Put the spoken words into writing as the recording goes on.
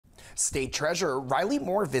State Treasurer Riley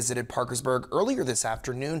Moore visited Parkersburg earlier this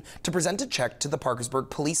afternoon to present a check to the Parkersburg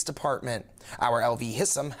Police Department. Our LV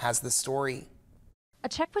Hissam has the story. A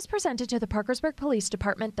check was presented to the Parkersburg Police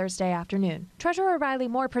Department Thursday afternoon. Treasurer Riley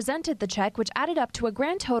Moore presented the check, which added up to a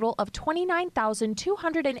grand total of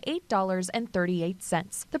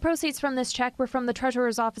 $29,208.38. The proceeds from this check were from the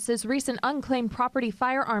Treasurer's Office's recent Unclaimed Property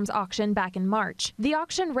Firearms Auction back in March. The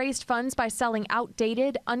auction raised funds by selling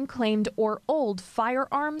outdated, unclaimed, or old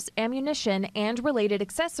firearms, ammunition, and related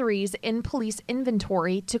accessories in police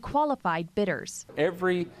inventory to qualified bidders.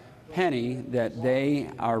 Every penny that they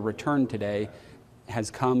are returned today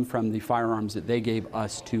has come from the firearms that they gave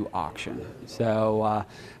us to auction. So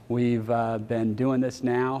we've been doing this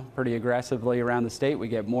now pretty aggressively around the state. We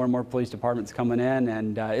get more and more police departments coming in,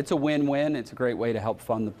 and it's a win-win. It's a great way to help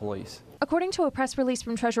fund the police. According to a press release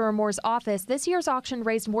from Treasurer Moore's office, this year's auction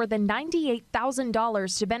raised more than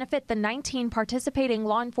 $98,000 to benefit the 19 participating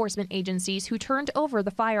law enforcement agencies who turned over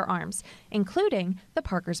the firearms, including the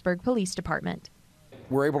Parkersburg Police Department.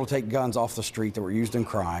 We're able to take guns off the street that were used in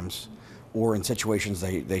crimes or in situations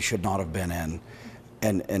they should not have been in.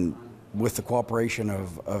 And with the cooperation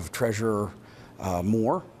of Treasurer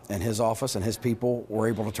Moore and his office and his people, we're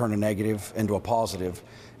able to turn a negative into a positive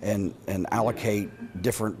and allocate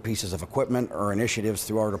different pieces of equipment or initiatives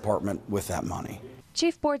through our department with that money.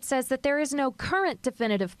 Chief Board says that there is no current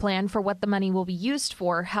definitive plan for what the money will be used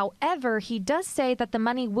for. However, he does say that the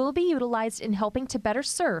money will be utilized in helping to better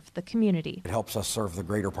serve the community. It helps us serve the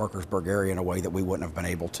greater Parkersburg area in a way that we wouldn't have been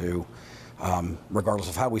able to, regardless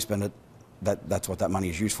of how we spend it. That's what that money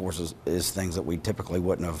is used for, is things that we typically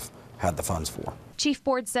wouldn't have had the funds for. Chief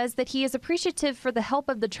Board says that he is appreciative for the help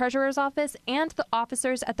of the Treasurer's Office and the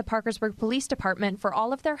officers at the Parkersburg Police Department for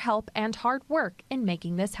all of their help and hard work in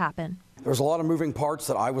making this happen. There's a lot of moving parts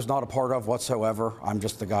that I was not a part of whatsoever. I'm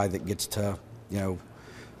just the guy that gets to,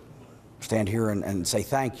 stand here and say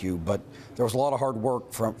thank you. But there was a lot of hard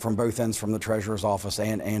work from both ends, from the Treasurer's Office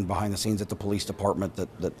and behind the scenes at the Police Department,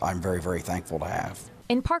 that I'm very, very thankful to have.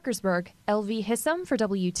 In Parkersburg, LV Hissam for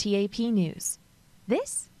WTAP News.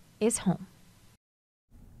 This is home.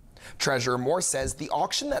 Treasurer Moore says the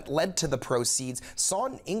auction that led to the proceeds saw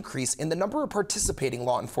an increase in the number of participating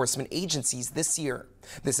law enforcement agencies this year.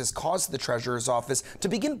 This has caused the Treasurer's Office to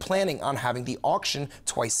begin planning on having the auction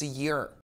twice a year.